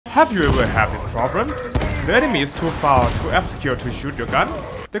Have you ever had this problem? The enemy is too far, too obscure to shoot your gun.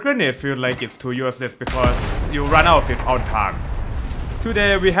 The grenade feels like it's too useless because you run out of it all the time.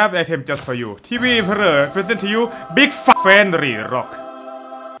 Today we have item just for you. TV Emperor present to you Big Friendly Rock.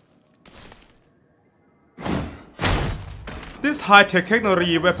 This high-tech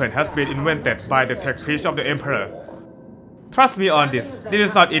technology weapon has been invented by the tech priest of the Emperor. Trust me on this. This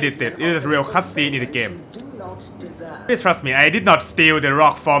is not edited. It is a real cutscene in the game. Please trust me, I did not steal the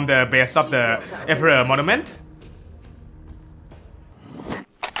rock from the base of the Emperor monument.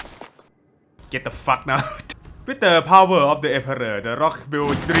 Get the fuck now. With the power of the Emperor, the rock will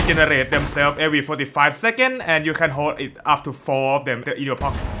regenerate themselves every 45 seconds and you can hold it up to 4 of them in your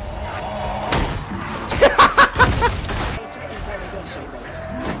pocket.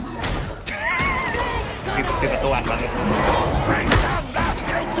 ปิดประตูอัดมาเลย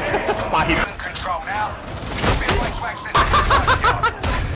ปาหิน